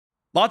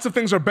Lots of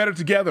things are better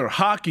together.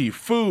 Hockey,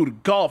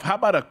 food, golf. How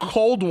about a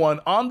cold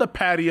one on the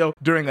patio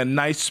during a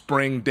nice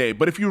spring day?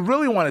 But if you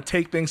really want to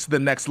take things to the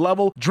next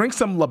level, drink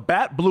some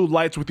Labatt Blue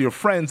Lights with your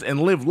friends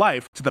and live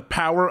life to the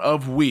power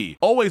of we.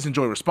 Always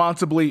enjoy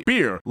responsibly.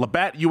 Beer,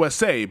 Labatt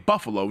USA,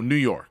 Buffalo, New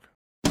York.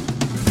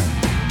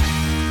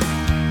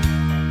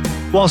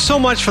 Well, so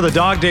much for the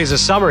dog days of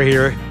summer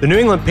here. The New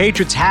England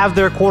Patriots have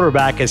their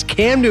quarterback as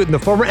Cam Newton, the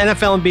former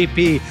NFL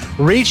MVP,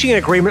 reaching an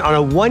agreement on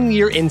a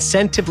one-year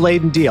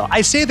incentive-laden deal.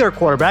 I say their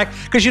quarterback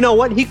because you know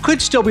what? He could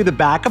still be the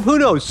backup. Who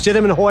knows?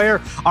 Stidham and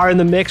Hoyer are in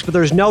the mix, but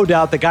there's no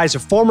doubt the guy's a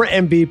former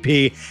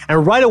MVP.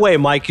 And right away,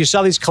 Mike, you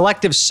saw these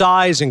collective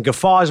sighs and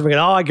guffaws. And we're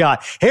going, oh my God,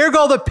 here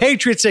go the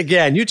Patriots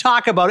again. You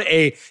talk about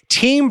a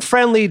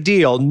team-friendly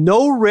deal,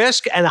 no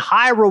risk and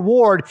high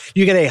reward.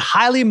 You get a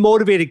highly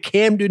motivated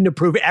Cam Newton to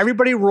prove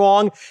everybody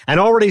wrong. And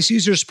already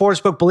Caesars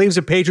Sportsbook believes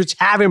the Patriots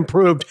have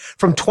improved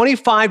from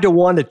 25-1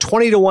 to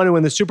 20-1 to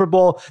win the Super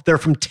Bowl. They're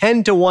from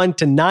 10-1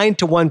 to 9-1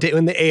 to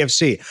win the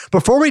AFC.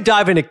 Before we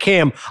dive into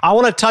Cam, I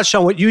want to touch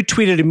on what you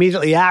tweeted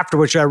immediately after,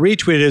 which I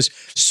retweeted, is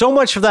so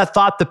much of that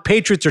thought the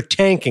Patriots are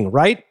tanking,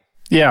 right?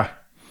 Yeah.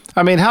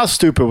 I mean, how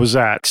stupid was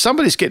that?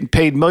 Somebody's getting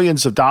paid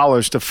millions of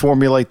dollars to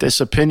formulate this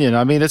opinion.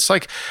 I mean, it's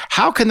like,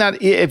 how can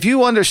that, if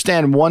you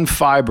understand one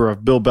fiber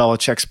of Bill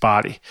Belichick's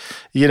body,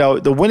 you know,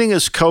 the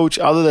winningest coach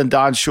other than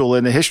Don Shula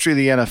in the history of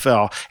the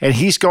NFL, and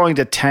he's going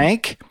to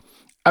tank?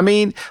 I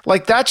mean,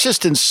 like, that's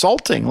just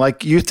insulting.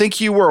 Like, you think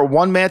you were a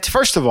one-man.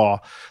 First of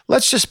all,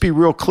 let's just be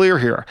real clear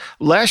here.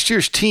 Last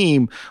year's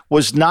team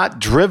was not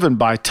driven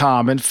by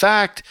Tom. In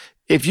fact,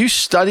 if you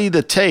study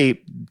the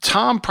tape,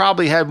 Tom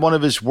probably had one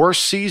of his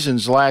worst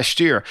seasons last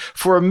year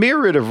for a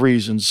myriad of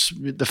reasons.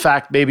 The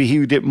fact maybe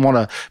he didn't want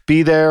to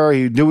be there.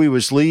 He knew he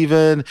was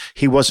leaving.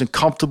 He wasn't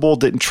comfortable,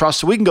 didn't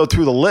trust. We can go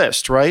through the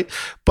list, right?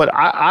 But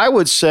I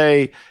would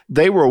say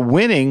they were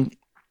winning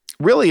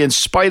really in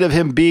spite of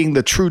him being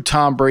the true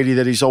Tom Brady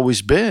that he's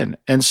always been.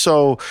 And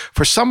so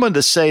for someone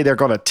to say they're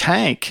going to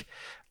tank,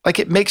 like,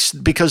 it makes,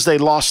 because they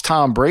lost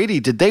Tom Brady.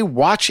 Did they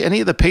watch any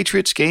of the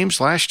Patriots games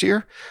last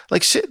year?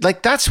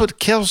 Like that's what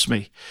kills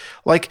me.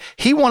 Like,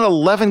 he won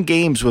 11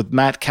 games with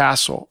Matt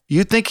Castle.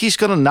 You think he's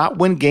going to not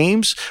win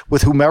games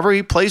with whomever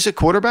he plays at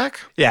quarterback?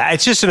 Yeah,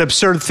 it's just an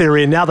absurd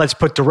theory, and now that's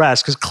put to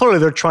rest because clearly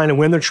they're trying to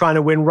win. They're trying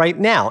to win right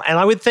now. And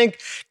I would think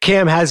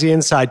Cam has the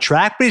inside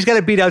track, but he's got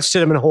to beat out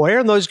Stidham and Hoyer,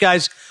 and those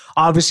guys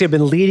obviously have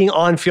been leading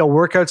on-field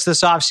workouts this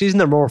offseason.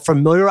 They're more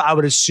familiar, I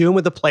would assume,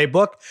 with the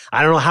playbook.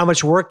 I don't know how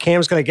much work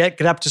Cam's going to get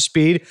up to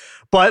speed.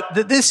 But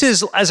this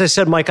is, as I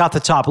said, Mike, off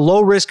the top,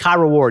 low risk, high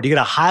reward. You get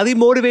a highly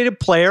motivated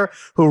player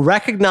who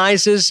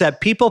recognizes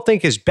that people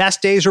think his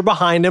best days are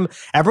behind him.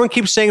 Everyone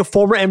keeps saying a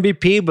former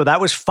MVP, but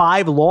that was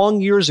 5 long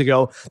years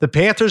ago. The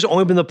Panthers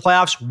only been in the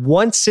playoffs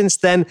once since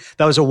then.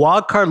 That was a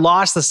wild card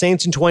loss, the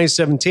Saints in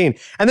 2017.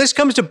 And this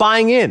comes to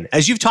buying in.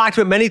 As you've talked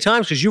about many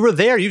times, because you were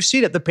there, you've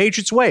seen it the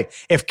Patriots way.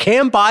 If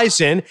Cam buys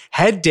in,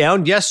 head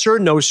down, yes sir,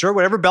 no sir,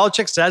 whatever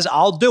Belichick says,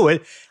 I'll do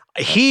it.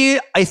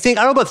 I don't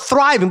know about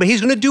thriving, but he's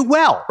going to do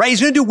well, right?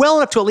 He's going to do well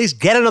enough to at least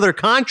get another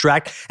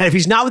contract. And if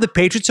he's not with the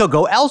Patriots, he'll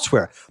go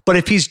elsewhere. But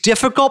if he's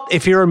difficult,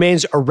 if he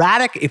remains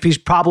erratic, if he's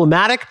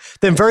problematic,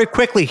 then very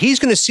quickly he's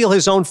going to seal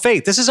his own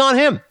fate. This is on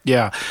him.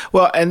 Yeah.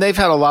 Well, and they've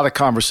had a lot of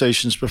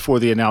conversations before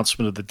the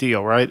announcement of the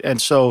deal, right?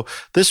 And so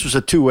this was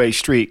a two-way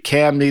street.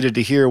 Cam needed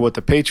to hear what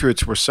the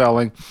Patriots were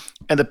selling,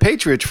 and the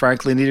Patriots,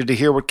 frankly, needed to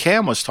hear what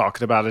Cam was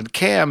talking about. And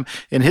Cam,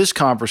 in his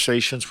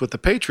conversations with the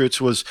Patriots,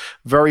 was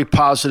very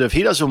positive.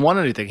 He doesn't want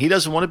anything. He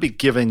doesn't want to be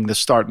giving the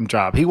starting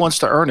job. He wants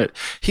to earn it.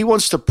 He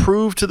wants to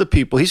prove to the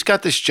people. He's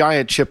got this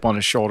giant chip on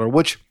his shoulder,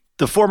 which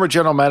the former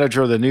general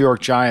manager of the New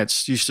York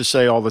Giants used to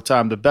say all the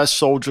time, the best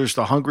soldier's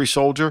the hungry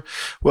soldier.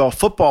 Well,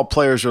 football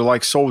players are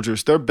like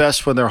soldiers. They're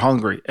best when they're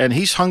hungry. And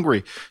he's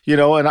hungry, you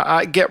know, and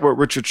I get what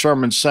Richard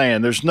Sherman's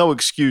saying. There's no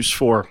excuse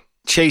for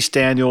Chase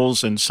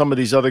Daniels and some of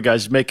these other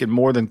guys making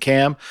more than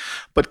Cam.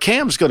 But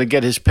Cam's going to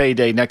get his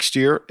payday next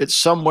year. It's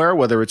somewhere,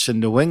 whether it's in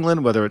New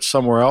England, whether it's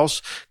somewhere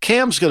else.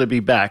 Cam's going to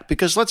be back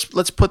because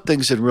let's put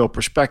things in real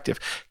perspective.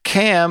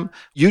 Cam,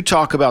 you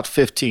talk about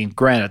 15.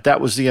 Granted,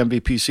 that was the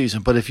MVP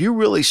season. But if you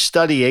really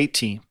study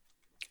 18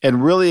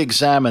 and really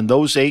examine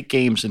those 8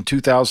 games in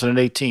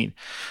 2018,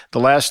 the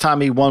last time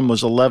he won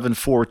was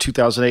 11-4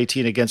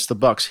 2018 against the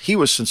Bucs. He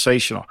was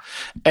sensational.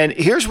 And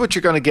here's what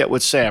you're going to get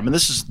with Sam. And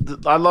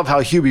I love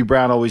how Hubie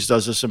Brown always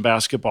does this in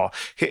basketball.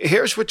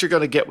 Here's what you're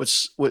going to get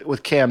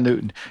with Cam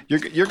Newton.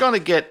 You're going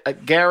to get a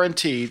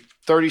guaranteed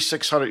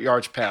 3,600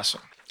 yards passing.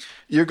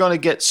 You're going to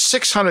get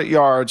 600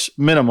 yards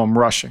minimum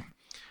rushing.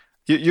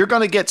 You're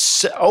going to get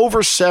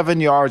over 7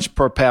 yards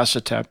per pass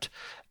attempt.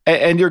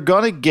 And you're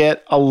going to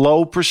get a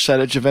low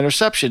percentage of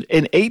interception.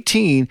 In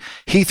 18,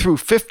 he threw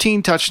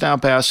 15 touchdown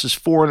passes,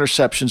 4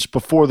 interceptions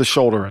before the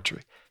shoulder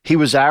injury. He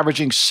was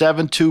averaging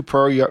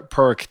 7.2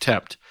 per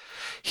attempt.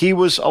 He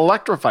was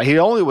electrified. He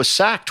only was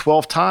sacked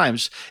 12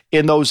 times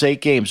in those 8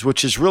 games,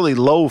 which is really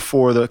low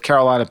for the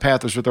Carolina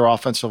Panthers with their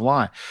offensive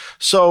line.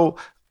 So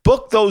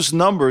book those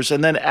numbers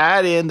and then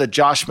add in the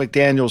Josh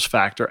McDaniels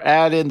factor,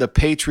 add in the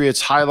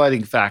Patriots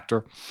highlighting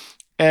factor,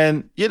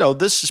 And,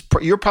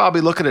 you're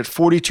probably looking at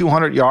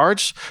 4,200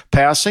 yards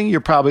passing.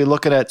 You're probably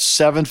looking at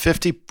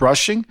 750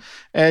 rushing.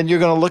 And you're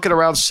going to look at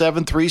around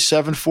 7.3,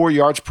 7.4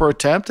 yards per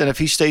attempt. And if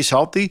he stays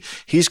healthy,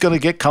 he's going to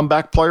get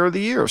comeback player of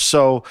the year.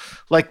 So,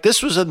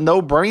 this was a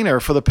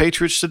no-brainer for the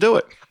Patriots to do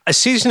it. A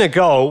season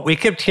ago, we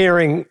kept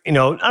hearing, I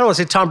don't want to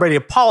say Tom Brady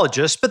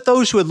apologists, but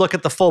those who would look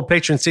at the full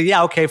picture and say,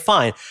 yeah, okay,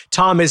 fine.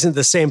 Tom isn't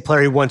the same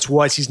player he once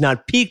was. He's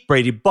not peak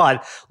Brady,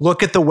 but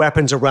look at the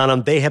weapons around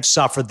him. They have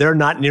suffered. They're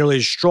not nearly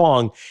as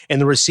strong in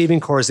the receiving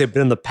corps as they've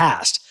been in the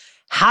past.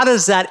 How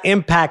does that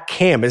impact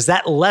Cam? Is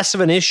that less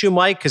of an issue,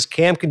 Mike? Because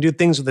Cam can do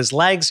things with his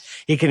legs.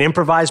 He can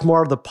improvise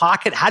more of the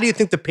pocket. How do you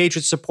think the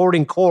Patriots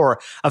supporting core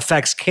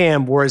affects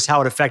Cam, whereas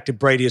how it affected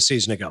Brady a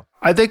season ago?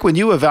 I think when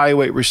you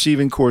evaluate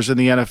receiving corps in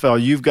the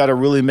NFL, you've got to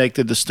really make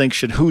the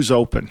distinction who's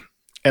open.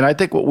 And I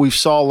think what we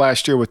saw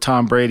last year with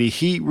Tom Brady,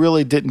 he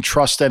really didn't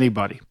trust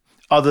anybody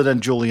other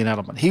than Julian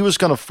Edelman. He was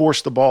going to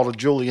force the ball to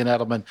Julian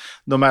Edelman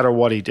no matter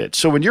what he did.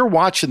 So when you're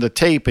watching the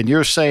tape and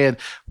you're saying,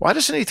 why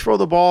doesn't he throw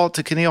the ball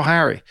to N'Keal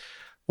Harry?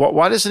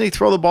 Why doesn't he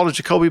throw the ball to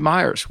Jacoby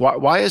Myers?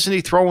 Why isn't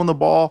he throwing the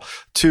ball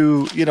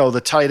to,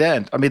 the tight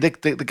end? I mean,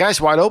 the guy's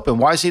wide open.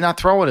 Why is he not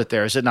throwing it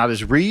there? Is it not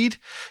his read?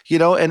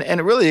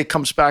 And really it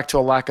comes back to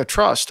a lack of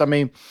trust. I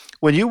mean,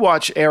 when you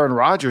watch Aaron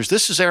Rodgers,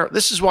 this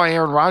is why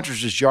Aaron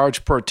Rodgers' yards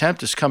per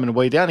attempt is coming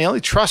way down. He only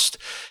trusts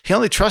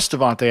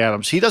Davante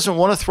Adams. He doesn't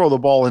want to throw the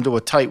ball into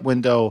a tight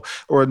window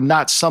or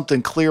not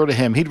something clear to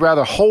him. He'd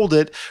rather hold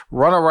it,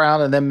 run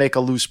around, and then make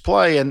a loose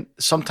play. And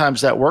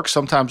sometimes that works,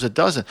 sometimes it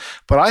doesn't.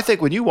 But I think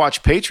when you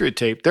watch Patriot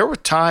tape, there were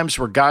times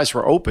where guys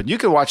were open. You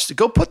could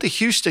go put the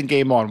Houston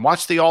game on,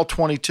 watch the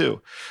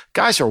All-22.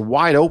 Guys are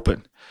wide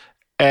open.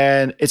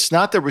 And it's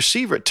not the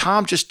receiver.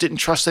 Tom just didn't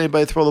trust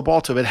anybody to throw the ball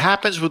to him. It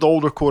happens with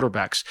older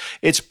quarterbacks.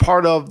 It's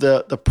part of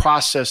the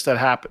process that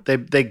happens.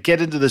 They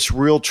get into this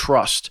real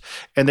trust,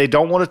 and they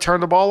don't want to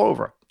turn the ball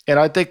over. And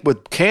I think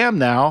with Cam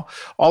now,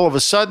 all of a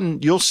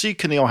sudden, you'll see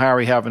N'Keal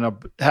Harry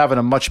having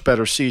a much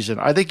better season.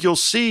 I think you'll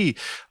see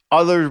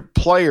other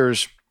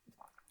players,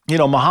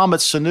 Mohamed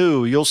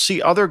Sanu, you'll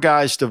see other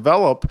guys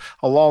develop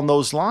along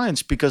those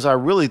lines because I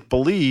really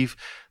believe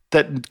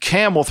that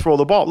Cam will throw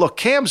the ball. Look,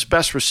 Cam's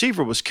best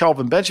receiver was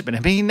Kelvin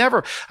Benjamin. The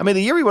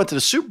year he went to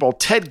the Super Bowl,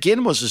 Ted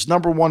Ginn was his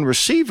number one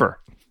receiver.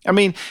 I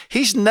mean,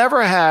 he's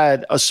never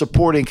had a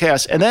supporting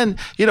cast. And then,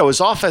 his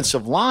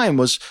offensive line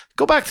was,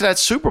 go back to that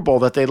Super Bowl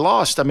that they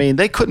lost. I mean,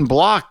 they couldn't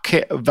block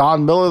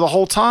Von Miller the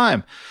whole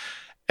time.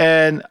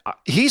 And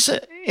he's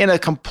in a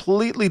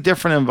completely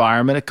different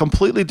environment, a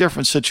completely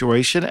different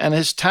situation. And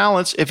his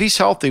talents, if he's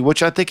healthy,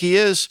 which I think he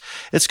is,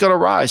 it's going to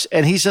rise.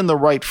 And he's in the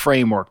right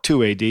framework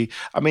too, AD.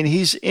 I mean,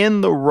 he's in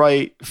the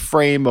right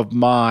frame of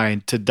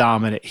mind to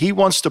dominate. He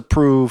wants to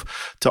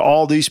prove to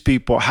all these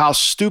people, how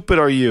stupid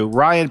are you?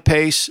 Ryan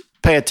Pace,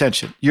 pay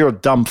attention. You're a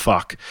dumb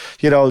fuck.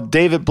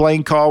 David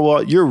Blaine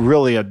Caldwell, you're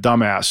really a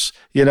dumbass,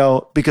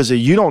 because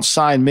you don't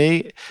sign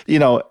me.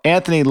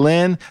 Anthony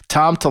Lynn,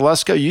 Tom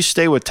Telesco, you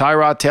stay with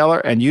Tyrod Taylor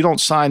and you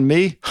don't sign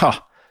me? Huh.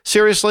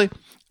 Seriously?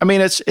 I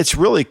mean,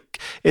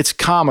 it's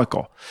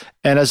comical.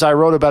 And as I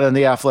wrote about in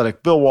The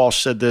Athletic, Bill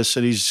Walsh said this,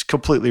 and he's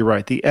completely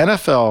right. The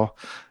NFL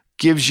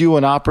gives you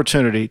an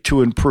opportunity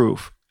to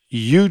improve.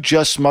 You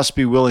just must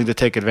be willing to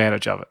take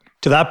advantage of it.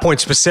 To that point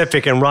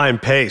specific, and Ryan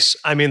Pace,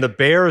 I mean, the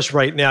Bears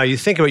right now, you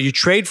think about it, you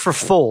trade for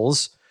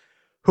Foles,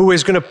 who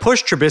is going to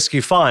push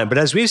Trubisky fine. But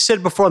as we've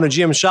said before on the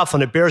GM Shuffle,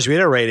 and it bears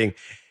reiterating,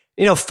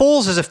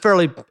 Foles is a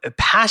fairly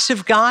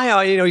passive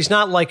guy. He's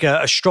not like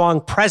a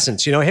strong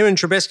presence. Him and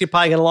Trubisky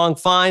probably get along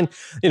fine.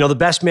 The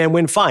best man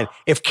win fine.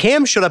 If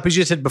Cam showed up, as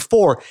you said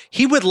before,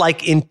 he would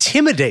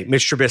intimidate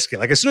Mitch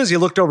Trubisky. As soon as he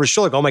looked over his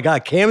shoulder, oh my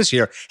God, Cam's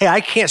here. Hey, I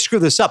can't screw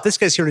this up. This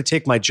guy's here to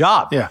take my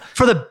job. Yeah.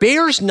 For the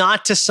Bears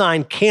not to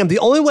sign Cam, the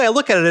only way I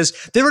look at it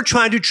is they were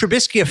trying to do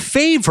Trubisky a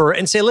favor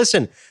and say,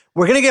 listen,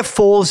 we're going to get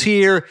Foles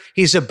here.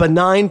 He's a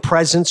benign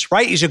presence,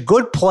 right? He's a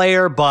good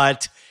player,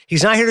 but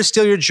he's not here to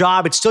steal your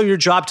job. It's still your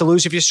job to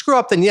lose. If you screw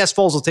up, then yes,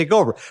 Foles will take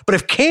over. But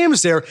if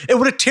Cam's there, it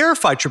would have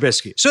terrified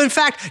Trubisky. So in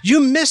fact, you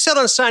miss out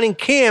on signing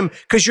Cam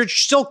because you're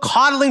still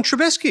coddling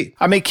Trubisky.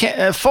 I mean,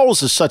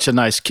 Foles is such a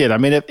nice kid. I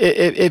mean,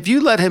 if you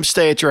let him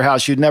stay at your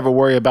house, you'd never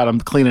worry about him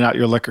cleaning out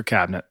your liquor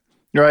cabinet,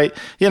 right?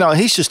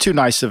 He's just too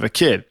nice of a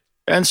kid.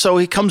 And so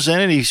he comes in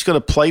and he's going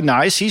to play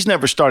nice. He's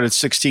never started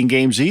 16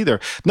 games either.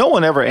 No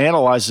one ever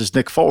analyzes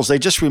Nick Foles. They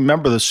just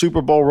remember the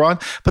Super Bowl run.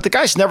 But the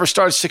guy's never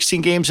started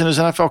 16 games in his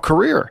NFL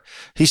career.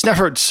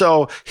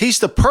 So he's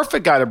the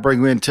perfect guy to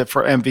bring in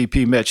for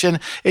MVP Mitch. And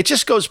it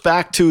just goes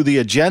back to the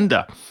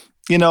agenda.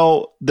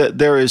 That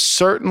there is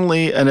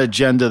certainly an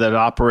agenda that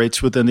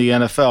operates within the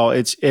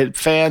NFL.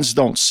 Fans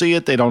don't see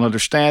it. They don't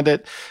understand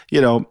it.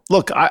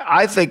 Look,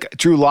 I think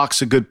Drew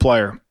Lock's a good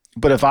player.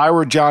 But if I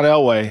were John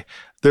Elway,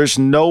 there's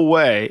no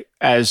way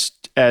as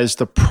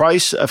the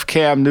price of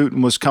Cam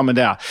Newton was coming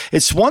down.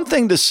 It's one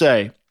thing to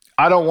say,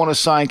 I don't want to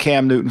sign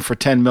Cam Newton for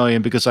 $10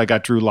 million because I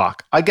got Drew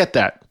Lock. I get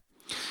that.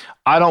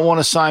 I don't want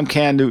to sign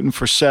Cam Newton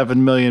for $7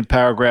 million,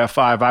 paragraph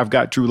 5. I've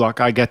got Drew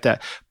Lock. I get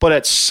that. But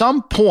at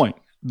some point,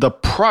 the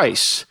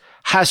price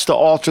has to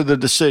alter the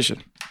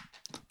decision.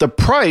 The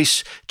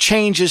price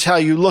changes how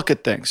you look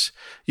at things.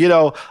 You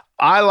know,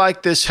 I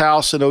like this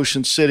house in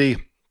Ocean City.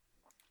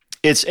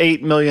 It's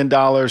 $8 million.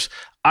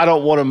 I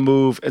don't want to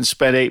move and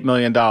spend $8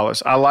 million.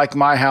 I like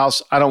my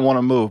house. I don't want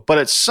to move. But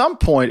at some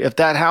point, if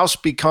that house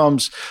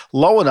becomes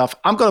low enough,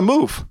 I'm going to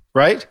move,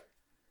 right?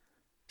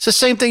 It's the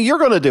same thing you're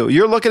going to do.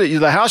 You're looking at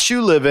the house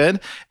you live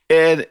in,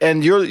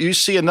 and you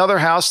see another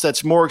house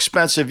that's more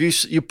expensive.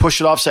 You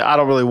push it off, say, I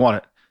don't really want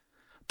it.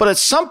 But at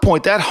some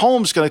point, that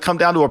home's going to come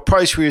down to a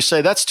price where you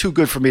say, that's too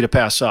good for me to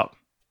pass up.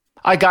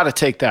 I got to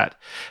take that.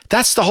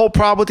 That's the whole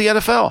problem with the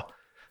NFL.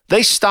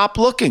 They stop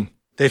looking.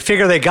 They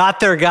figure they got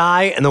their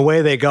guy and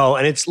away they go.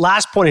 And it's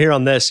last point here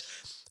on this.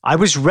 I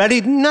was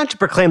ready not to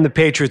proclaim the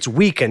Patriots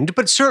weakened,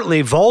 but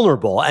certainly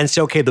vulnerable and say,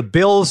 okay, the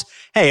Bills,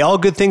 hey, all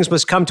good things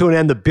must come to an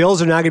end. The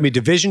Bills are now going to be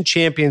division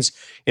champions.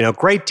 You know,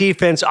 great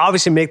defense,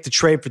 obviously make the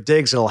trade for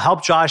Diggs. It'll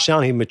help Josh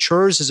Allen. He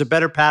matures as a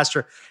better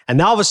passer. And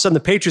now all of a sudden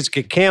the Patriots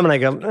get Cam and I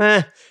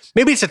go,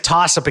 maybe it's a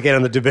toss-up again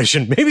in the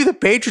division. Maybe the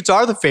Patriots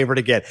are the favorite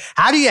again.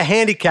 How do you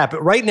handicap it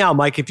right now,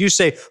 Mike, if you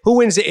say who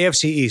wins the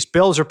AFC East,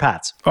 Bills or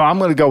Pats? Oh, I'm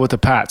going to go with the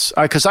Pats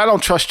because I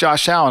don't trust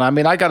Josh Allen. I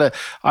mean, I got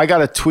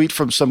a tweet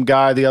from some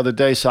guy the other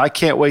day, so I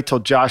can't wait till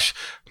Josh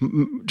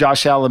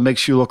Allen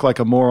makes you look like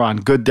a moron.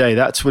 Good day.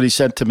 That's what he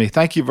said to me.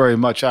 Thank you very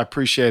much. I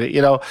appreciate it.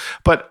 You know,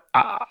 but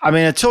I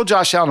mean, until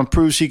Josh Allen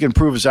proves he can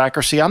prove his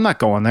accuracy, I'm not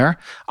going there.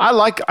 I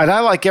like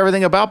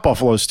everything about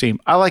Buffalo's team.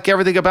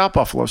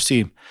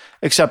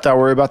 Except I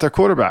worry about their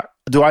quarterback.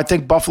 Do I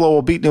think Buffalo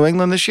will beat New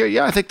England this year?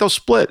 Yeah, I think they'll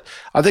split.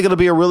 I think it'll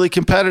be a really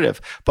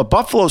competitive. But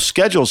Buffalo's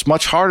schedule is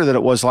much harder than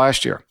it was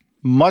last year.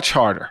 Much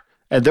harder.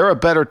 And they're a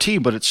better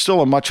team, but it's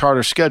still a much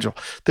harder schedule.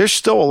 There's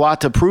still a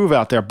lot to prove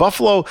out there.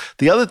 Buffalo,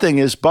 the other thing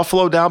is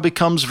Buffalo now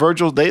becomes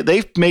Virgil.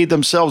 They've made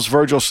themselves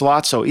Virgil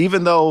Sollozzo.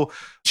 Even though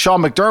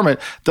Sean McDermott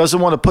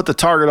doesn't want to put the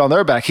target on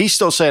their back, he's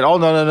still saying, oh,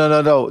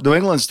 no. New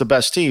England's the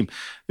best team,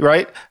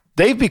 right?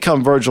 They've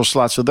become Virgil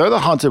Sollozzo. They're the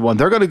hunted one.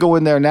 They're going to go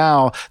in there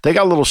now. They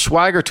got a little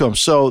swagger to them.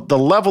 So the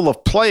level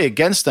of play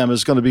against them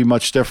is going to be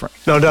much different.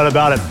 No doubt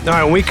about it. All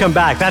right, when we come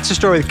back, that's the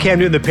story with Cam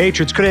Newton and the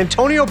Patriots. Could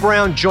Antonio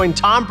Brown join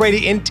Tom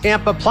Brady in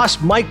Tampa?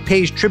 Plus, Mike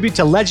pays tribute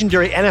to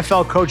legendary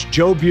NFL coach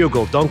Joe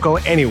Bugel. Don't go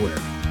anywhere.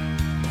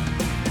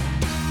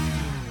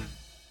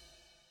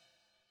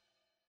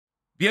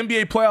 The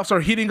NBA playoffs are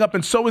heating up,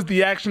 and so is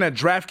the action at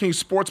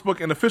DraftKings Sportsbook,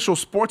 an official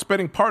sports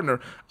betting partner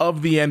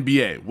of the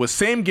NBA. With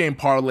same-game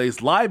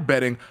parlays, live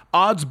betting,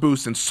 odds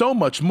boosts, and so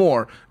much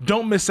more,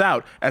 don't miss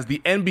out as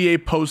the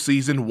NBA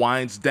postseason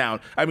winds down.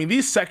 I mean,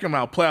 these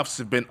second-round playoffs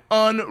have been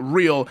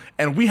unreal,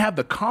 and we have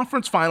the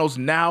conference finals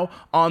now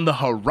on the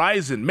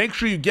horizon. Make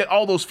sure you get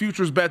all those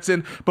futures bets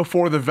in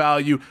before the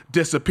value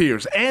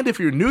disappears. And if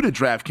you're new to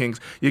DraftKings,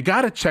 you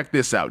got to check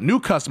this out.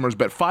 New customers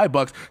bet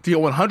 $5 to get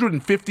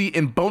 $150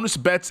 in bonus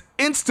bets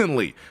instantly.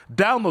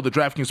 Download the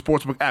DraftKings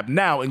Sportsbook app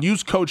now and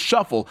use code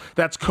SHUFFLE.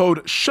 That's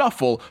code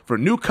SHUFFLE for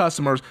new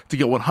customers to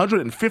get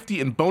 $150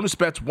 in bonus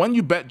bets when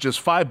you bet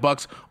just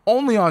 $5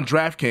 only on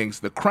DraftKings.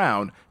 The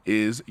crown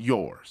is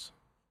yours.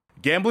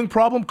 Gambling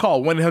problem?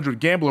 Call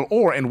 1-800-GAMBLER,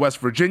 or in West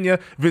Virginia,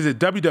 visit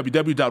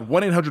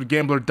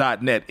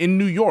www.1800gambler.net. In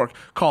New York,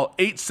 call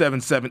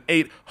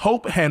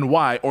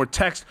 877-8-HOPE-NY or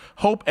text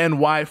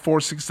HOPE-NY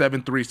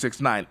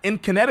 467-369. In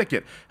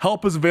Connecticut,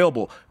 help is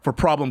available. For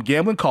problem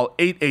gambling, call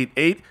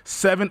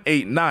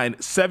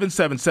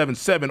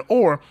 888-789-7777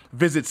 or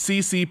visit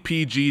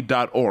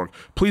ccpg.org.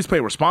 Please play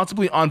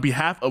responsibly on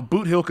behalf of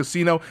Boot Hill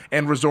Casino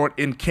and Resort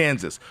in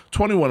Kansas.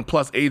 21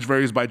 plus, age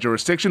varies by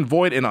jurisdiction,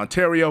 void in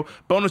Ontario.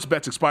 Bonus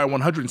bets expire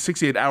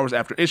 168 hours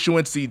after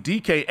issuance. See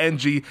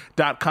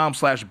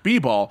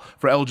dkng.com/bball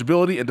for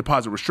eligibility and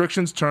deposit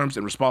restrictions, terms,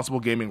 and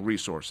responsible gaming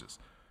resources.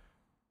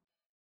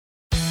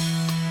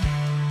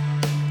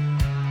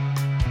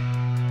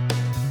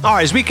 All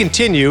right, as we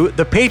continue,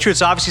 the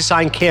Patriots obviously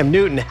signed Cam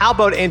Newton. How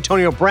about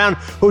Antonio Brown,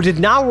 who did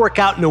not work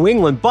out in New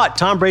England, but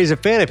Tom Brady's a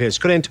fan of his?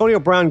 Could Antonio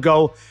Brown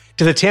go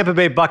to the Tampa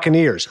Bay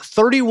Buccaneers?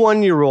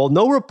 31-year-old,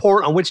 no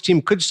report on which team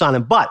could sign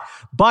him, but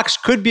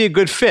Bucs could be a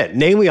good fit.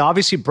 Namely,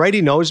 obviously,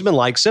 Brady knows him and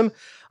likes him.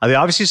 They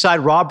obviously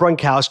signed Rob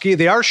Gronkowski.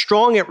 They are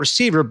strong at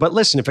receiver, but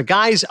listen, if a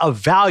guy's of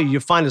value, you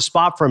find a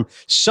spot for him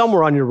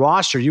somewhere on your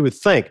roster, you would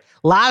think.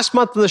 Last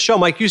month on the show,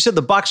 Mike, you said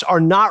the Bucs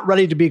are not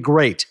ready to be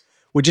great.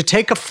 Would you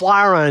take a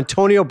flyer on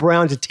Antonio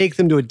Brown to take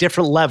them to a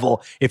different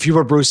level if you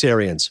were Bruce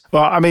Arians?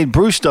 Well, I mean,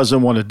 Bruce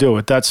doesn't want to do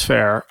it. That's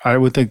fair. I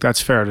would think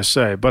that's fair to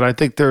say. But I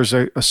think there's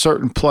a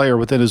certain player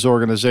within his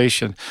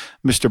organization,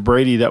 Mr.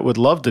 Brady, that would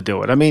love to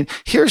do it. I mean,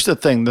 here's the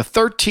thing. The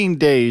 13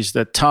 days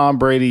that Tom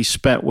Brady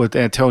spent with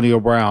Antonio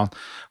Brown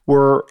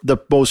were the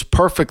most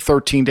perfect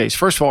 13 days.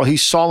 First of all, he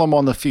saw him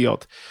on the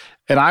field.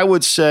 And I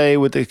would say,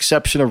 with the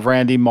exception of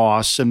Randy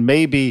Moss and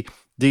maybe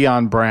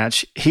Deion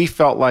Branch, he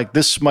felt like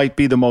this might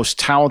be the most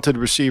talented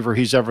receiver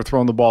he's ever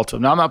thrown the ball to.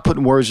 Now, I'm not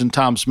putting words in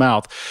Tom's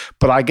mouth,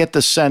 but I get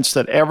the sense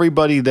that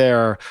everybody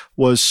there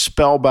was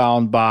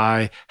spellbound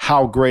by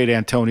how great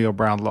Antonio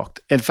Brown looked.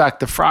 In fact,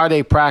 the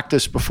Friday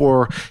practice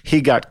before he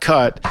got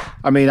cut,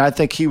 I mean, I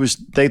think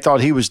they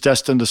thought he was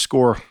destined to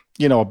score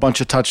a bunch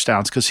of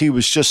touchdowns because he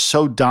was just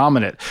so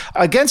dominant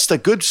against a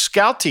good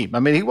scout team. I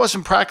mean, he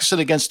wasn't practicing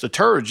against the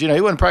turds. He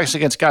wasn't practicing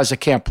against guys that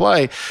can't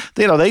play.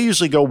 They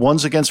usually go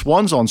ones against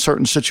ones on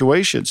certain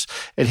situations,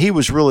 and he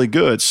was really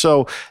good.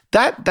 So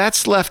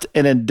that's left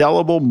an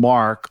indelible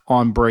mark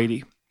on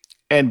Brady,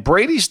 and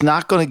Brady's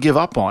not going to give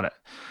up on it.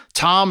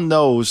 Tom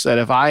knows that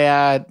if I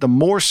add the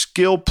more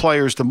skilled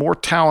players, the more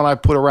talent I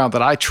put around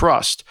that I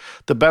trust,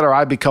 the better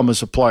I become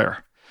as a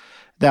player.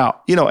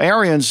 Now,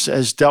 Arians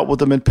has dealt with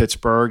them in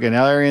Pittsburgh, and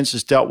Arians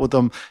has dealt with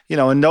them,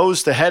 and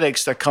knows the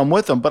headaches that come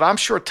with them. But I'm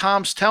sure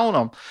Tom's telling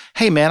him,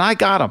 hey, man, I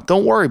got him.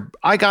 Don't worry.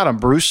 I got him,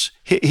 Bruce.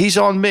 He's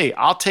on me.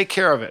 I'll take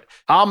care of it.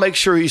 I'll make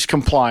sure he's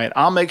compliant.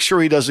 I'll make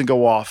sure he doesn't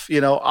go off.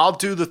 I'll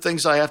do the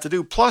things I have to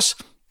do. Plus,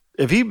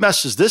 if he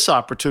messes this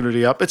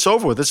opportunity up, it's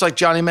over with. It's like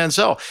Johnny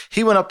Manziel.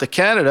 He went up to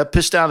Canada,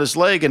 pissed down his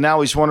leg, and now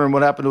he's wondering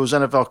what happened to his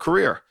NFL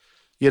career.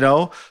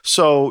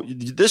 So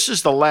this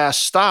is the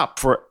last stop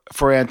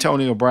for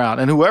Antonio Brown.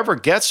 And whoever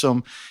gets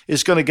him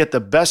is going to get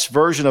the best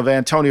version of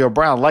Antonio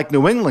Brown, like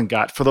New England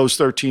got for those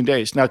 13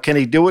 days. Now, can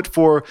he do it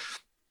for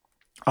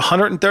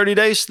 130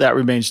 days? That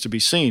remains to be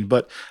seen.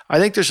 But I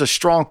think there's a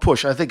strong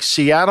push. I think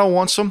Seattle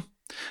wants him.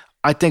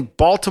 I think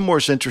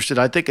Baltimore's interested.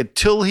 I think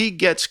until he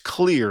gets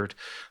cleared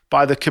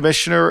by the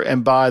commissioner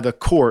and by the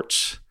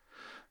courts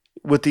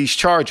with these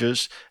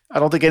charges, I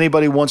don't think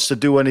anybody wants to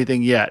do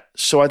anything yet.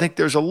 So I think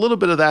there's a little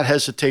bit of that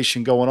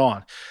hesitation going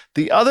on.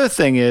 The other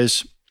thing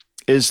is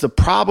the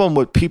problem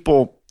what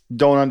people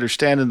don't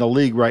understand in the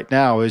league right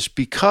now is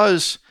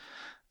because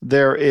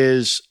there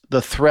is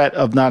the threat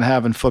of not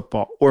having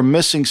football or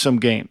missing some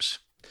games.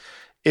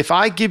 If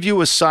I give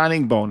you a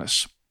signing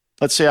bonus,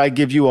 let's say I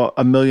give you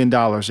 $1 million,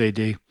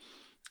 AD,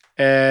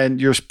 and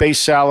your base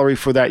salary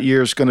for that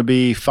year is going to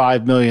be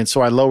 $5 million,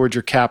 so I lowered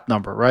your cap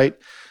number, right?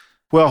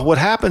 Well, what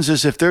happens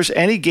is if there's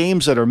any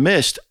games that are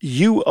missed,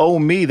 you owe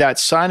me that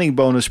signing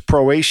bonus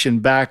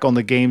proration back on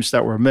the games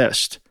that were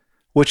missed,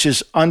 which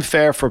is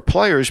unfair for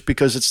players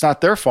because it's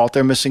not their fault.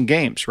 They're missing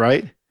games,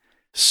 right?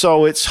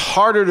 So it's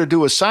harder to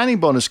do a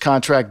signing bonus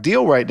contract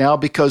deal right now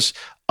because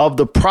of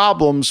the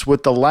problems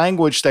with the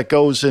language that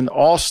goes in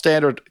all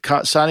standard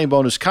signing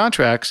bonus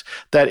contracts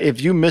that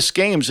if you miss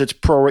games, it's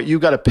you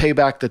got to pay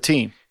back the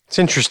team. It's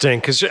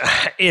interesting because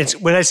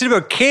when I said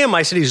about Cam,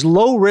 I said he's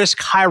low risk,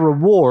 high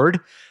reward.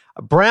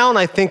 Brown,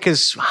 I think,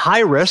 is high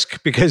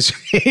risk because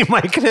he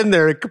might get in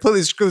there and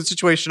completely screw the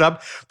situation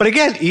up. But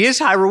again, he is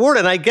high reward.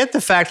 And I get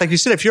the fact, like you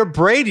said, if you're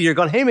Brady, you're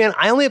going, hey, man,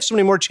 I only have so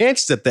many more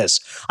chances at this.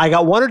 I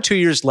got 1 or 2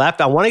 years left.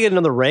 I want to get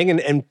another ring.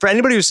 And for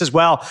anybody who says,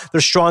 well, they're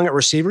strong at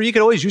receiver, you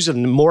can always use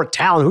more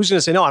talent. Who's going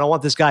to say, no, I don't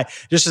want this guy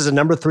just as a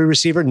number 3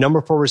 receiver,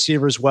 number 4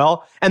 receiver as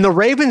well. And the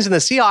Ravens and the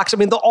Seahawks, I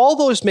mean, all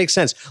those make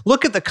sense.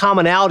 Look at the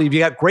commonality. If you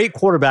got great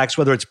quarterbacks,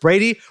 whether it's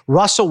Brady,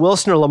 Russell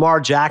Wilson, or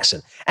Lamar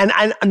Jackson. And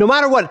no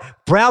matter what,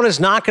 Brown is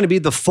not going to be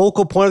the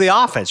focal point of the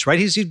offense, right?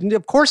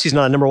 Of course, he's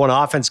not a number 1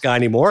 offense guy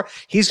anymore.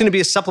 He's going to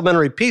be a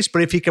supplementary piece,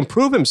 but if he can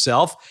prove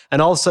himself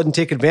and all of a sudden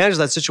take advantage of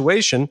that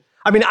situation,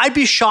 I mean, I'd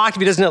be shocked if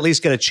he doesn't at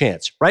least get a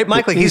chance, right,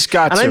 Mike? Like he's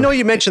got to. And I know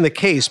you mentioned the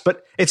case,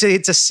 but it's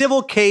a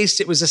civil case.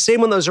 It was the same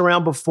one that was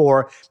around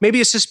before.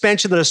 Maybe a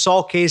suspension, an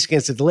assault case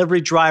against a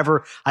delivery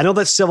driver. I know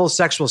that civil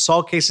sexual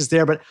assault case is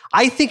there, but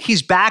I think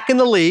he's back in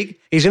the league.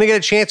 He's going to get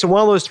a chance in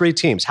one of those 3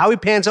 teams. How he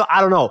pans out, I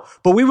don't know.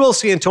 But we will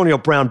see Antonio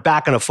Brown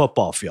back on a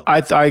football field.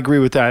 I agree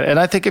with that. And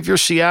I think if you're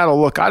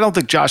Seattle, look, I don't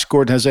think Josh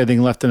Gordon has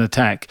anything left in the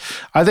tank.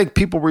 I think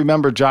people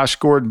remember Josh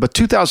Gordon, but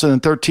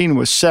 2013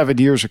 was 7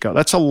 years ago.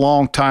 That's a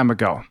long time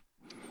ago.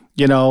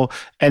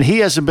 And he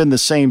hasn't been the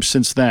same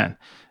since then.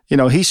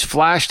 He's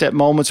flashed at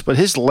moments, but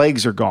his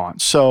legs are gone.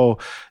 So,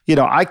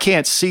 I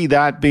can't see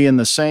that being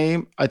the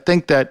same. I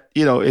think that,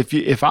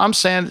 if I'm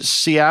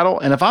Seattle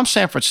and if I'm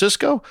San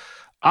Francisco,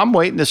 I'm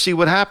waiting to see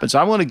what happens.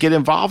 I want to get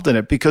involved in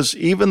it because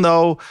even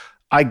though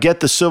I get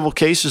the civil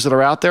cases that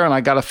are out there and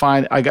I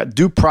got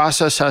due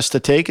process has to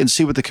take and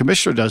see what the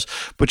commissioner does.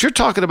 But you're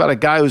talking about a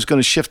guy who's going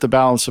to shift the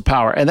balance of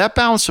power. And that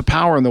balance of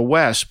power in the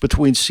West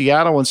between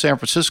Seattle and San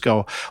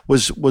Francisco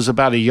was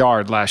about a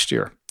yard last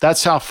year.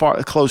 That's how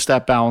close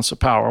that balance of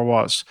power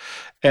was.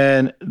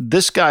 And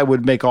this guy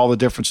would make all the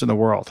difference in the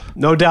world.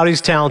 No doubt he's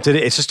talented.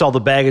 It's just all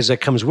the baggage that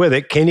comes with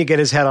it. Can you get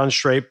his head on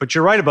straight? But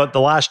you're right about the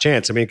last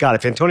chance. I mean, God,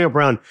 if Antonio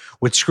Brown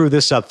would screw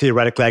this up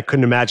theoretically, I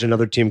couldn't imagine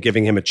another team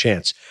giving him a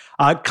chance.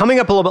 Coming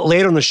up a little bit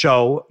later in the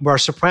show, our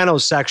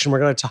Sopranos section, we're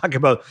going to talk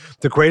about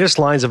the greatest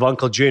lines of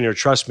Uncle Junior.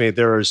 Trust me,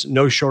 there is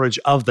no shortage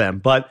of them.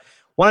 But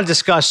want to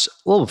discuss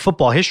a little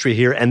football history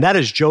here, and that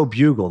is Joe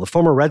Bugel, the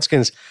former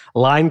Redskins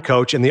line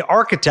coach and the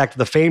architect of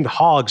the famed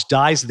Hogs,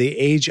 dies at the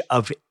age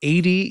of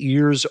 80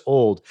 years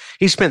old.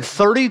 He spent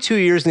 32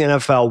 years in the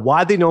NFL,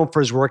 widely known for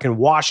his work in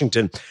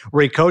Washington,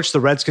 where he coached the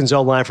Redskins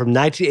O-line from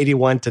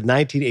 1981 to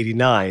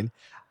 1989.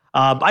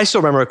 I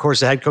still remember, of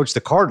course, the head coach of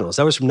the Cardinals.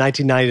 That was from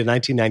 1990 to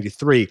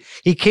 1993.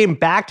 He came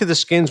back to the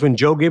Skins when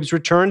Joe Gibbs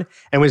returned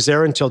and was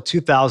there until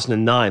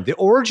 2009. The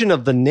origin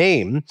of the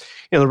name,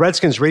 the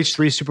Redskins reached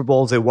 3 Super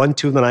Bowls. They won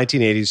 2 in the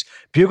 1980s.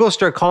 Bugel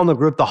started calling the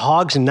group the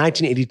Hogs in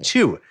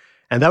 1982.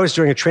 And that was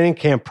during a training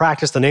camp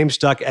practice. The name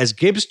stuck as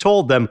Gibbs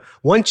told them,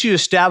 once you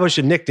establish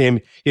a nickname,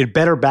 you'd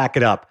better back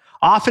it up.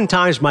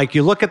 Oftentimes, Mike,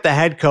 you look at the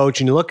head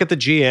coach and you look at the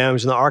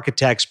GMs and the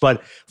architects,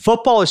 but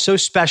football is so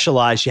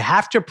specialized. You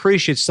have to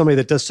appreciate somebody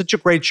that does such a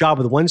great job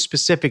with one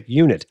specific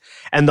unit.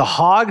 And the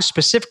Hogs,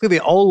 specifically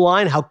the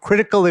O-line, how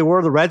critical they were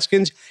to the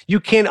Redskins,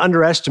 you can't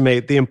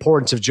underestimate the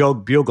importance of Joe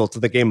Bugel to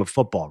the game of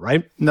football,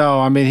 right?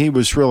 No, I mean, he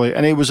was really,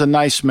 and he was a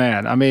nice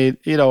man. I mean,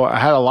 I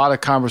had a lot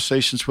of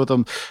conversations with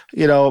him,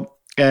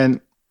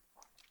 and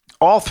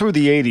all through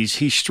the 80s,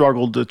 he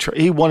struggled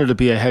he wanted to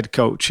be a head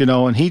coach,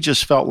 and he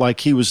just felt like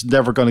he was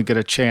never going to get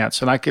a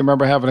chance. And I can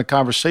remember having a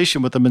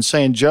conversation with him and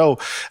saying, Joe,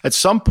 at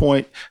some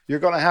point, you're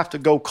going to have to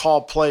go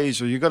call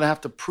plays, or you're going to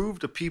have to prove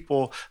to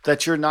people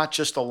that you're not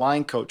just a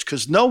line coach,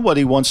 because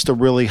nobody wants to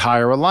really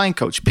hire a line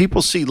coach.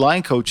 People see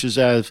line coaches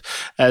as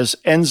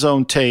end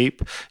zone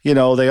tape. They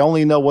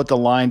only know what the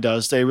line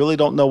does. They really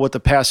don't know what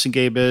the passing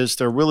game is.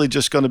 They're really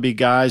just going to be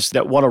guys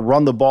that want to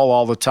run the ball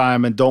all the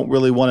time and don't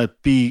really want to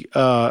be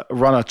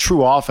run a true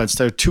offense.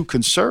 They're too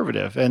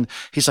conservative. And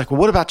he's like, well,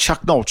 what about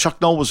Chuck Noll?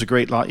 Chuck Noll was a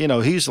great line.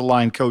 He's a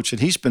line coach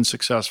and he's been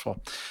successful.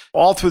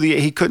 All through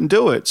he couldn't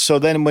do it. So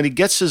then when he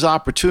gets his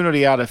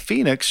opportunity out of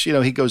Phoenix,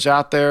 he goes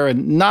out there,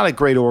 and not a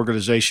great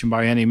organization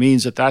by any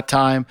means at that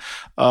time.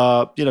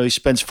 He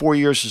spends 4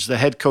 years as the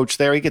head coach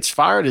there. He gets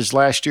fired his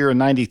last year in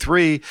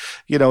 93.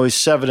 He's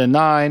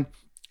 7-9.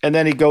 And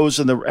then he goes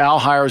and Al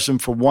hires him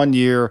for 1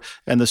 year,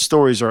 and the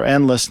stories are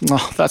endless. No,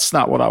 that's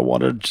not what I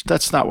wanted.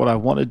 That's not what I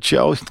wanted,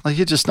 Joe.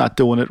 You're just not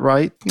doing it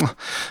right.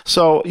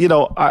 So,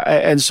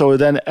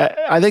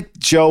 I think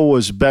Joe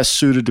was best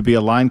suited to be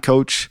a line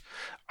coach.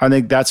 I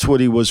think that's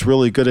what he was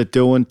really good at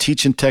doing,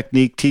 teaching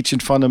technique, teaching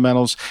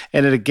fundamentals.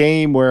 And at a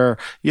game where,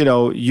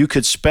 you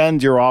could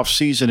spend your off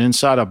season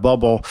inside a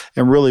bubble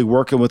and really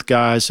working with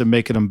guys and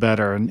making them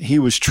better. And he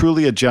was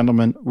truly a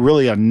gentleman,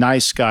 really a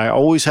nice guy,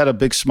 always had a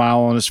big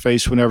smile on his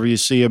face whenever you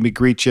see him. He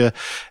greet you,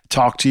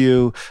 talk to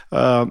you.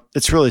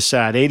 It's really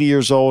sad. 80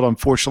 years old,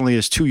 unfortunately,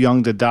 is too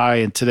young to die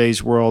in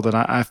today's world.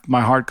 And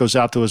my heart goes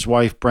out to his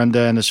wife,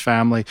 Brenda, and his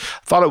family.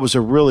 I thought it was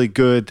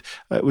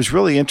it was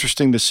really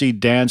interesting to see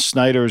Dan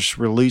Snyder's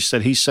release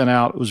that he sent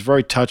out. It was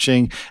very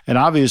touching. And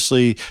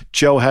obviously,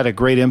 Joe had a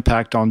great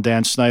impact on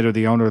Dan Snyder,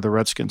 the owner of the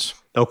Redskins.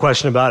 No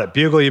question about it.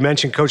 Bugel, you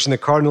mentioned coaching the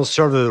Cardinals,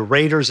 served as the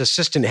Raiders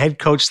assistant head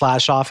coach /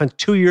 offense,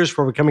 2 years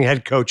before becoming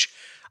head coach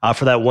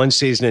for that one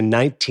season in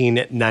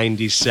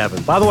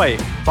 1997. By the way,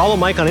 follow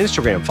Mike on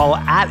Instagram. Follow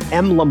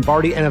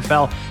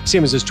 @MLombardiNFL.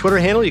 Same as his Twitter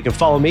handle. You can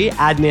follow me,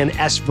 Adnan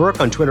S.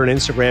 Verk, on Twitter and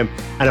Instagram.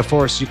 And of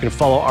course, you can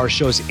follow our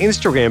show's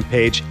Instagram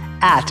page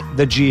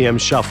 @The GM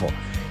Shuffle.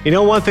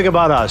 One thing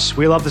about us,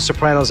 we love The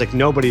Sopranos like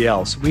nobody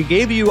else. We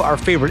gave you our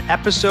favorite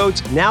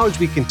episodes. Now, as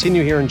we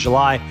continue here in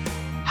July,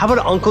 how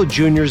about Uncle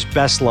Junior's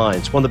best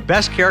lines? One of the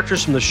best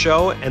characters from the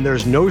show, and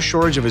there's no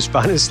shortage of his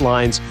finest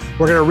lines.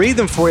 We're going to read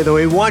them for you, though.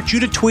 We want you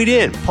to tweet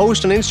in.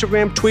 Post on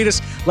Instagram, tweet us.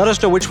 Let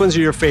us know which ones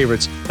are your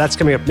favorites. That's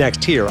coming up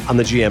next here on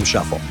the GM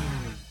Shuffle.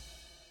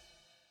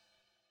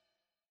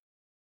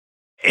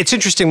 It's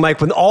interesting,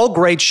 Mike, with all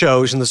great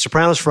shows, and The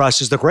Sopranos for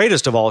us is the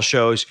greatest of all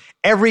shows,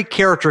 every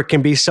character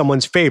can be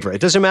someone's favorite.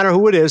 It doesn't matter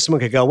who it is. Someone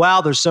could go,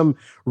 wow, there's some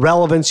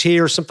relevance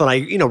here, something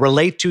I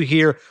relate to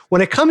here.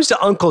 When it comes to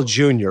Uncle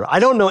Junior, I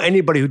don't know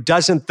anybody who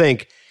doesn't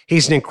think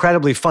he's an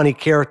incredibly funny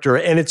character.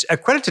 And it's a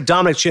credit to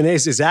Dominic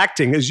Chianese's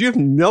acting. As you've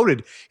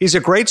noted, he's a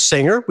great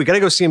singer. We got to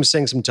go see him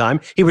sing sometime.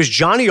 He was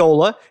Johnny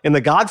Ola in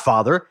The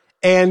Godfather.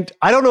 And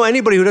I don't know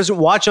anybody who doesn't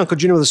watch Uncle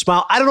Junior with a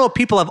smile. I don't know if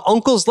people have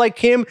uncles like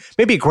him,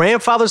 maybe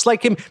grandfathers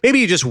like him. Maybe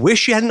you just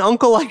wish you had an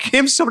uncle like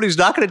him, somebody who's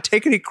not going to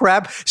take any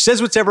crap,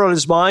 says what's ever on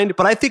his mind.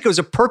 But I think it was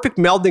a perfect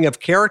melding of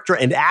character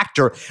and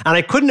actor. And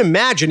I couldn't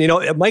imagine,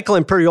 Michael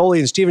Imperioli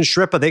and Steven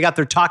Shrippa, they got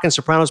their Talking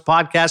Sopranos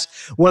podcast.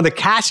 One of the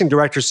casting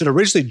directors said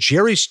originally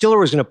Jerry Stiller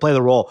was going to play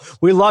the role.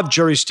 We love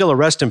Jerry Stiller,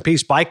 rest in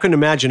peace, but I couldn't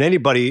imagine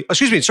anybody,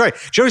 Jerry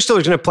Stiller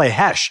was going to play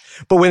Hesh.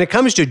 But when it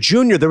comes to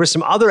Junior, there were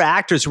some other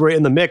actors who were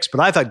in the mix,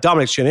 but I thought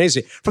Dominic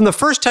Chianese, from the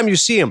first time you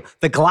see him,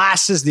 the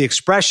glasses, the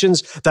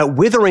expressions, that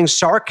withering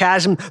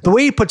sarcasm, the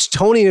way he puts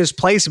Tony in his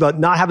place about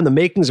not having the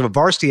makings of a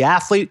varsity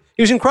athlete,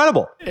 he was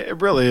incredible. It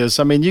really is.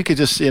 I mean, you could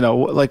just,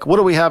 what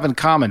do we have in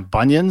common?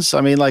 Bunions?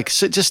 I mean,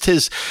 just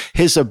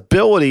his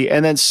ability.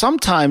 And then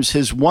sometimes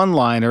his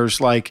one-liners,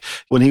 like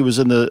when he was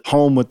in the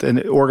home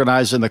and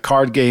organizing the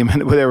card game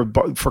and they were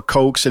for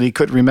Cokes and he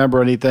couldn't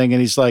remember anything. And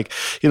he's like,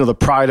 the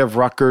pride of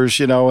Rutgers,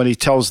 and he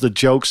tells the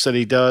jokes that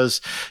he does,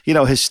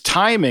 his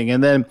timing.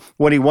 And then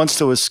when he wants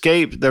to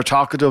escape, they're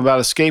talking to him about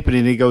escaping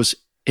and he goes,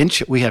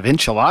 we have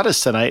enchiladas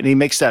tonight, and he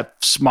makes that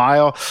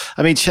smile.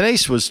 I mean,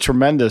 Chianese was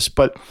tremendous,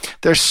 but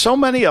there's so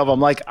many of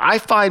them. Like, I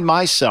find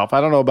myself,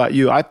 I don't know about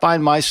you, I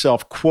find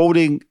myself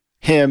quoting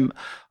him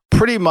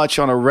pretty much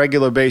on a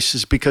regular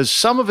basis because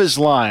some of his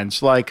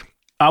lines, like,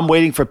 I'm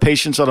waiting for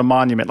Patience on a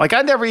Monument. Like,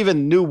 I never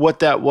even knew what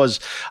that was.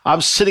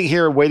 I'm sitting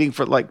here waiting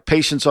for like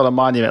Patience on a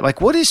Monument.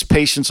 Like, what is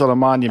Patience on a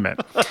Monument?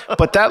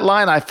 But that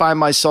line I find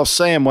myself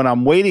saying when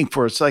I'm waiting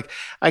for it. It's like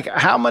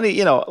how many,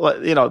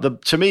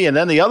 to me, and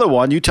then the other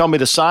one, you tell me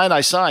to sign,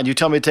 I sign. You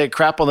tell me to take a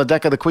crap on the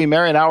deck of the Queen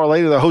Mary, an hour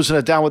later, they're hosing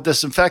it down with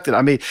disinfectant.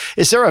 I mean,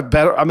 is there a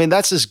better,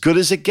 that's as good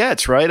as it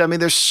gets, right? I mean,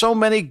 there's so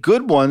many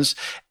good ones,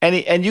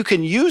 and you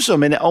can use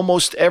them in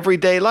almost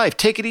everyday life.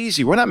 Take it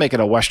easy. We're not making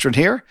a Western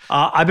here.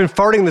 I've been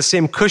farting the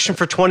same cushion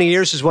for 20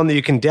 years is one that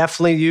you can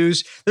definitely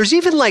use. There's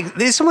even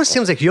this almost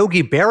seems like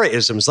Yogi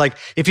Berra-isms. Like,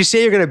 if you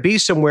say you're going to be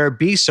somewhere,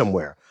 be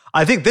somewhere.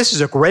 I think this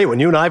is a great one.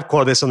 You and I have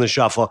quoted this on the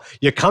shuffle.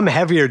 You come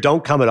heavy or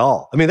don't come at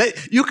all. I mean,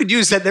 you could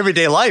use that in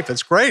everyday life.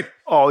 It's great.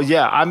 Oh,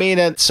 yeah. I mean,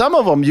 and some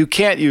of them you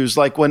can't use.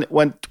 Like when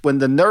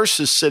the nurse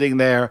is sitting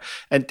there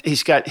and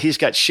he's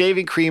got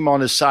shaving cream on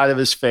his side of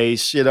his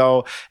face,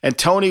 and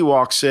Tony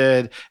walks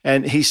in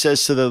and he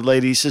says to the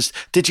lady, he says,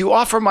 "Did you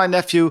offer my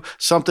nephew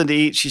something to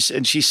eat?"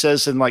 She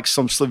says in like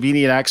some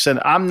Slovenian accent,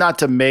 "I'm not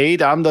the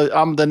maid, I'm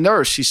the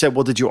nurse." She said,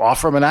 "Well, did you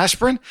offer him an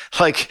aspirin?"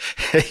 Like,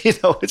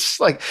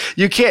 it's like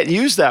you can't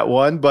use that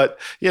one, but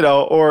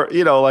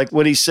like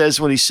when he's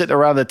sitting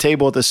around the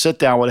table at the sit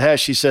down with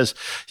Hesh, he says,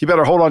 "You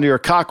better hold on to your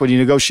cock when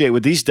you negotiate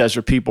with these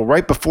desert people,"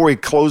 right before he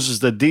closes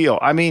the deal.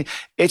 I mean,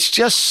 it's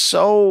just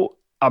so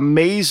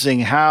amazing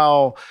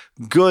how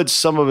good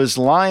some of his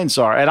lines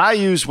are. And I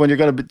use, when you're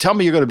going to tell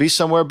me you're going to be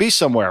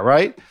somewhere,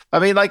 right? I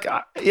mean, I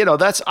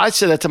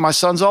say that to my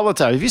sons all the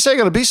time. If you say you're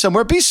going to be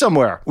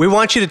somewhere. We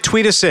want you to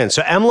tweet us in.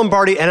 So M.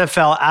 Lombardi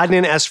NFL, add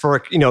in S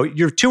for,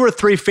 your 2 or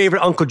 3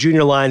 favorite Uncle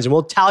Junior lines, and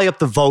we'll tally up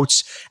the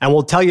votes, and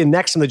we'll tell you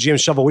next on the GM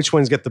Shovel which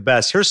ones get the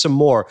best. Here's some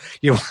more.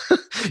 You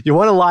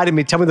want to lie to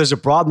me? Tell me there's a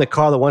broad in the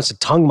car that wants to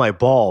tongue my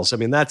balls. I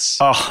mean,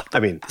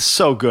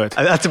 so good.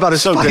 That's about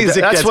as funny good. as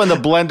it gets. That's when the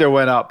blender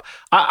went up.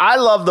 I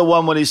love the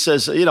one when he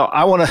says,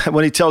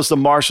 when he tells the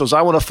marshals,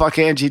 "I want to fuck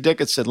Angie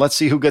Dickinson. Let's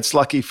see who gets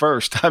lucky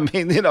first." I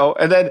mean,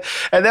 and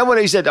then when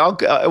he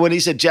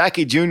said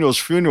Jackie Jr.'s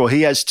funeral,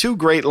 he has 2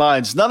 great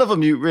lines. None of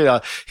them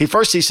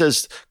he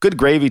says, "Good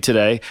gravy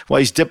today," while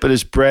he's dipping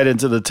his bread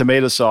into the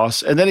tomato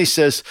sauce. And then he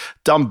says,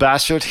 "Dumb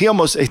bastard."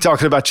 He's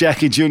talking about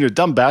Jackie Jr.,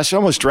 "Dumb bastard,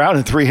 almost drowned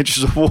in 3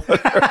 inches of water."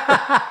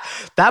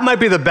 That might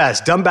be the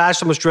best. Dumb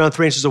bastard almost drowned in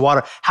 3 inches of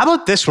water. How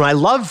about this one? I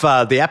love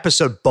the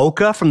episode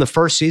Boca from the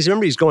first season.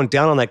 Remember, he's going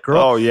down on that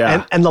girl. Oh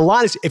yeah. And the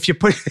line is, if you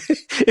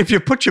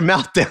put your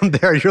mouth down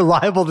there, you're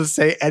liable to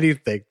say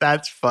anything.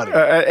 That's funny.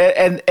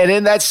 And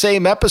in that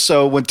same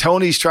episode, when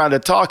Tony's trying to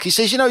talk, he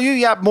says, "You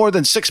yap more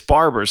than 6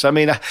 barbers." I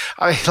mean,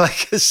 I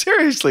like,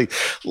 seriously,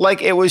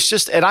 like, it was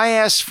just. And I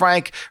asked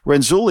Frank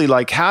Renzulli,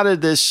 like,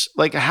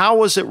 how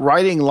was it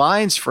writing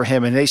lines for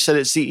him? And they said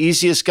it's the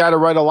easiest guy to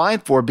write a line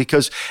for,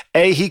 because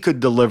A, he could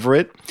deliver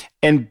it,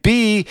 and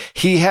B,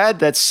 he had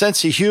that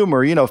sense of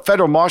humor.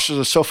 Federal marshals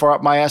are so far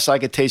up my ass I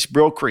could taste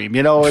Brill cream.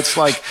 It's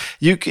like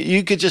you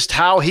could just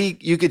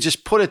you could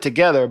just put it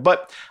together.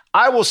 But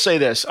I will say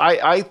this: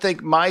 I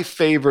think my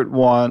favorite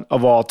one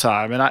of all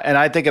time, and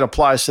I think it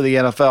applies to the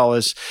NFL,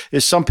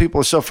 is some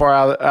people are so far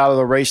out of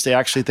the race they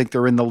actually think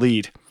they're in the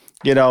lead.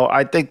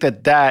 I think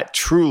that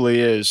truly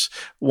is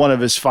one of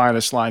his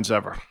finest lines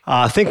ever.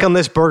 Think on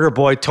this, Burger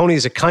Boy.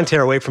 Tony's a cunt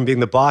hair away from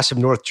being the boss of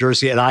North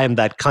Jersey, and I am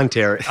that cunt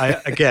hair.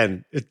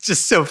 Again, it's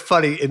just so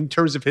funny in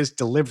terms of his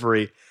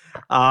delivery.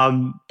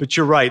 But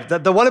you're right.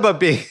 The one about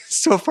being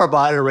so far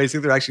behind a race, I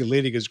think they're actually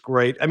leading, is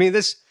great. I mean,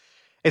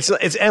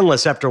 it's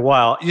endless after a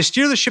while. You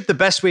steer the ship the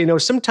best way you know.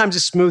 Sometimes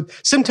it's smooth.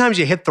 Sometimes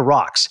you hit the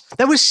rocks.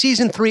 That was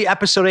season 3,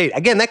 episode 8.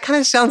 Again, that kind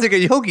of sounds like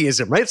a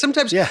yogiism, right?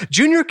 Sometimes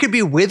Junior could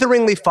be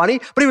witheringly funny,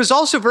 but he was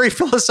also very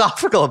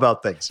philosophical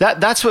about things.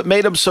 That's what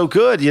made him so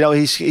good.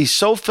 He's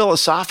so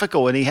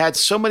philosophical, and he had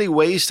so many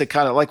ways to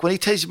kind of, like when he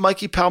tells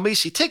Mikey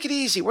Palmisi, "Take it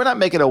easy. We're not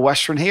making a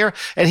Western here."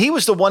 And he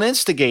was the one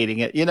instigating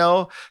it.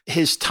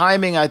 His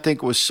timing, I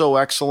think, was so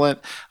excellent.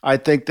 I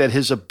think that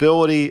his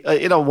ability,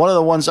 one of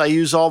the ones I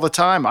use all the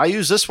time. I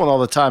use this one all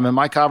the time in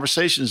my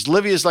conversations.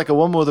 "Livia's like a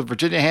woman with a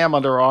Virginia ham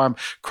under her arm,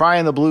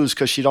 crying the blues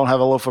because she don't have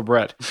a loaf of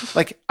bread."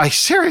 Like, I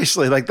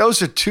seriously, like, those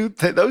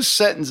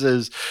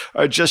sentences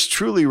are just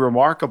truly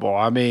remarkable.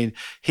 I mean,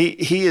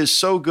 he is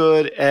so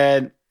good,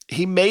 and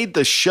he made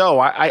the show.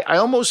 I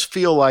almost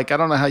feel like, I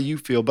don't know how you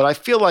feel, but I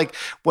feel like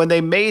when they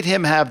made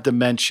him have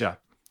dementia,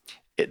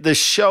 the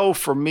show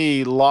for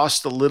me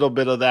lost a little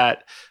bit of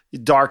that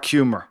dark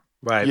humor.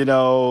 Right.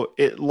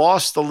 It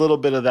lost a little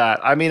bit of that.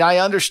 I mean, I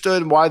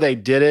understood why they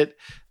did it.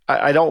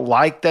 I don't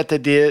like that they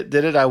did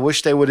it. I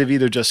wish they would have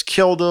either just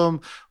killed him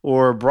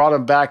or brought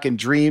him back in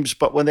dreams.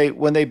 But when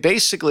they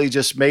basically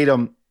just made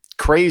him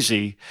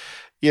crazy,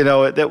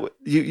 that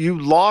you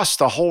lost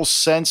the whole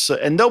sense,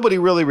 and nobody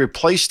really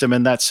replaced him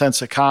in that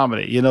sense of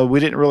comedy. We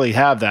didn't really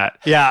have that.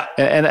 Yeah.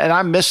 And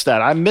I missed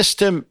that. I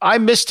missed him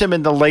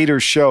in the later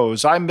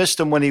shows. I missed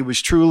him when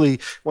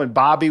when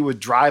Bobby would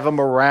drive him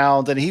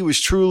around and he was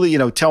truly,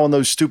 telling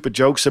those stupid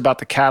jokes about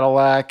the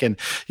Cadillac, and,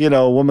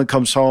 a woman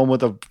comes home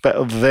with a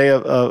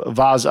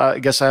vase. I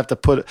guess I have to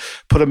put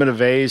him in a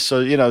vase. So,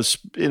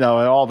 and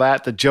all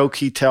that, the joke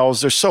he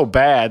tells, they're so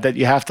bad that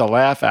you have to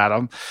laugh at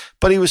them.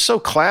 But he was so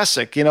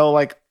classic,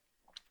 like,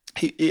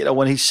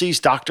 when he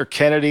sees Dr.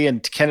 Kennedy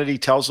and Kennedy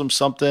tells him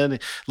something, he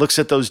looks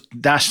at those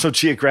National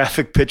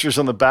Geographic pictures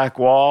on the back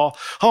wall.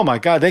 Oh my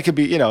God, they could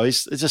be,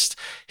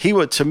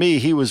 to me,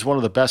 he was one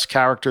of the best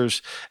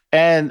characters,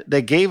 and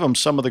they gave him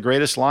some of the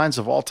greatest lines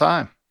of all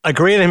time.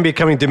 Agree on him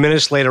becoming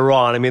diminished later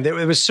on. I mean, there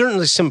was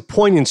certainly some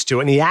poignance to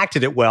it, and he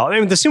acted it well. I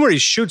mean, the scene where he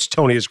shoots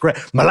Tony is great.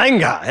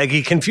 Malanga, like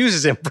he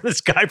confuses him. This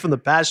guy from the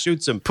past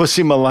shoots him.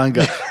 Pussy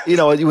Malanga.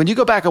 When you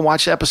go back and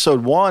watch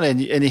episode 1,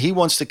 and he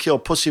wants to kill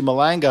Pussy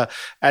Malanga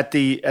at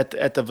the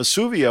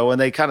Vesuvio,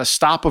 and they kind of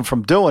stop him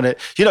from doing it.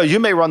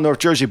 You may run North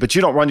Jersey, but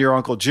you don't run your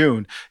Uncle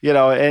June.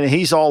 And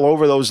he's all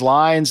over those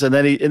lines, and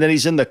then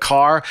he's in the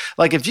car.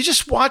 Like, if you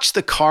just watch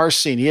the car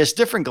scene, he has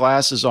different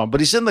glasses on, but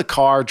he's in the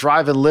car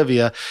driving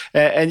Livia,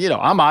 and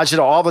I'm Ajita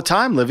all the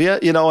time, Livia,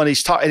 and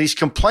he's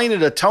complaining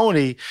to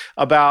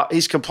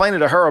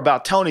her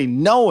about Tony,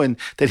 knowing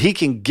that he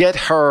can get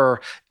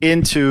her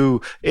into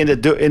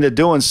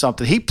doing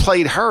something. He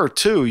played her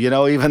too,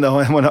 even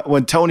though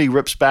when Tony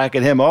rips back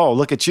at him, oh,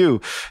 look at you,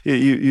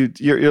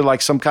 you're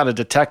like some kind of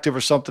detective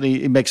or something.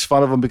 He makes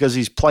fun of him because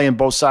he's playing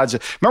both sides.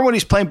 Remember when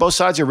he's playing both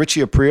sides of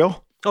Richie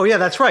Aprile? Oh, yeah,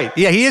 that's right.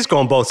 Yeah, he is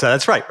going both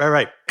sides. That's right.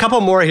 Right.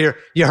 Couple more here.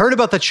 You heard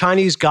about the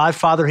Chinese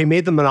Godfather. He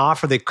made them an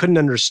offer they couldn't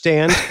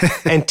understand.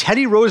 And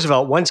Teddy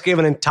Roosevelt once gave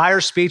an entire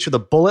speech with a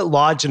bullet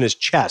lodged in his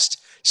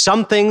chest.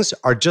 Some things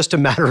are just a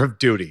matter of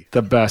duty.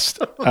 The best.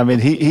 I mean,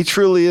 he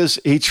truly is.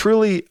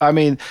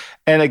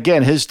 And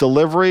again, his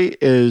delivery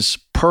is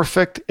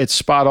perfect. It's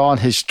spot on.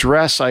 His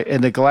dress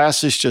and the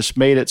glasses just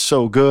made it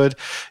so good,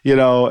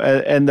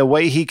 and the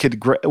way he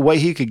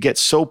could get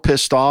so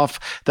pissed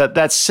off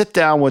that sit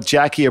down with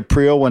Jackie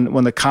Aprile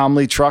when the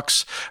Comley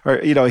trucks, or,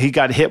 he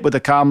got hit with the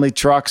Comley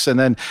trucks. And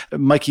then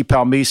Mikey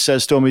Palmise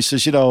says to him, he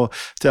says,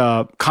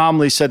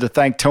 Comley said to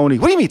thank Tony.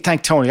 What do you mean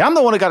thank Tony? I'm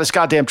the one who got his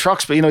goddamn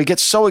trucks. But, he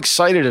gets so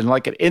excited in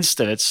like an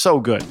instant. It's so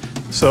good.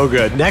 So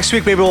good. Next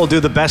week, maybe we'll do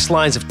the best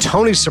lines of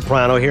Tony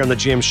Soprano here on the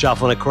GM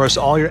Shuffle. And of course,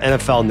 all your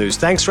NFL news.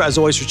 Thanks as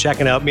always for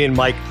checking out me and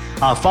Mike.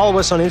 Follow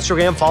us on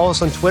Instagram, follow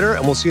us on Twitter,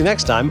 and we'll see you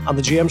next time on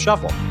the GM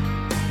Shuffle.